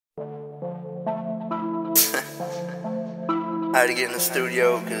I had to get in the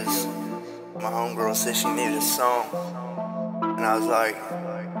studio because my homegirl said she needed a song. And I was like,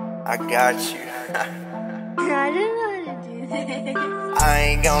 I got you. I didn't know how to do this. I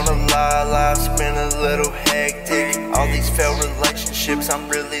ain't gonna lie, life's been a little hectic. All these failed relationships, I'm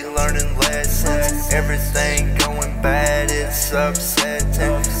really learning lessons. Everything going bad, it's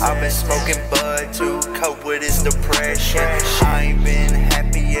upsetting. I've been smoking bud to cope with this depression. I ain't been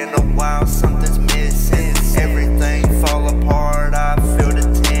happy in a while, something's missing. Everything fall apart, I feel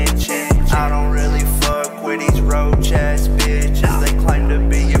the tension. I don't really fuck with these roach ass bitches. They claim to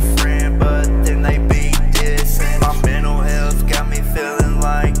be your friend, but then they be dissing. My mental health got me feeling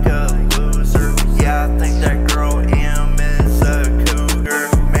like a loser. Yeah, I think that girl M is a cougar.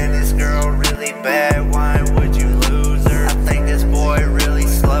 Man, this girl really bad, why would you lose her? I think this boy really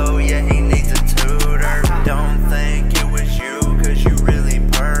slow, yeah, he needs a tutor. Don't think it was you, cause you really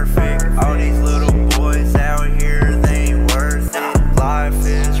perfect. All these little boys out here, they ain't worth it. Life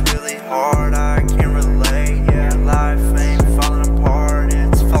is really hard, I can relate. Yeah, life ain't falling apart,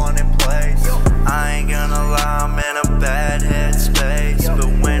 it's falling in place. I ain't gonna lie, I'm in a bad headspace, but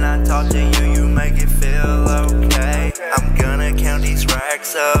when I talk to you, you make it feel okay. I'm gonna count these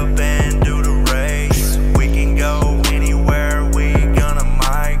racks up and do the race. We can go anywhere, we gonna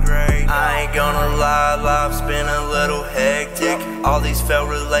migrate. I ain't gonna lie, life's been a little hectic. All these failed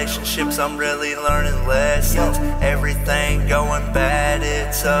relationships, I'm really learning lessons. Everything going bad,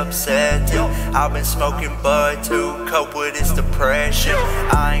 it's upsetting. I've been smoking bud to cope with this depression.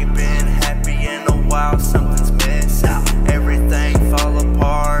 I ain't been happy in a while, something's missing. Everything fall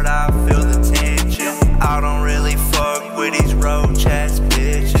apart, I feel the tension. I don't really fuck with these roach ass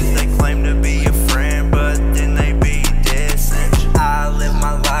bitches. They claim to be your friend, but then they be dissing. I live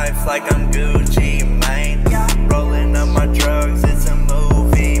my life like I'm Gucci, man. Rolling up my drugs, it's a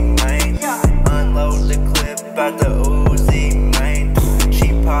movie, man. Unload the clip out the Uzi, man. She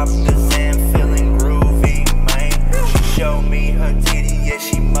popped the Zan, feeling groovy, man. She showed me her titty, yeah,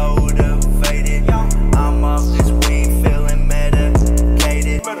 she motivated. I'm off this weed, feeling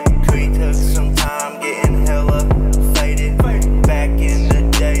medicated. We took some time getting hella faded. Back in the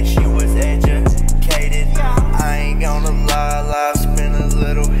day, she was educated. I ain't gonna lie, life's been a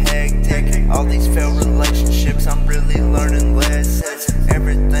little hectic. All these failed relationships, I'm really learning lessons.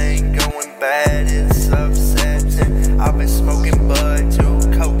 Everything going bad, it's upsetting. I've been smoking bud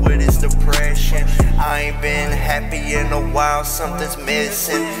to cope with this depression. I ain't been happy in a while, something's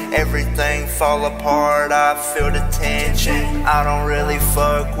missing. Everything fall apart, I feel the tension. I don't really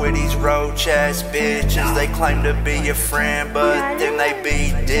fuck with these roach ass bitches. They claim to be your friend, but then they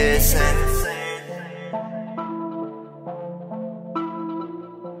be dissing.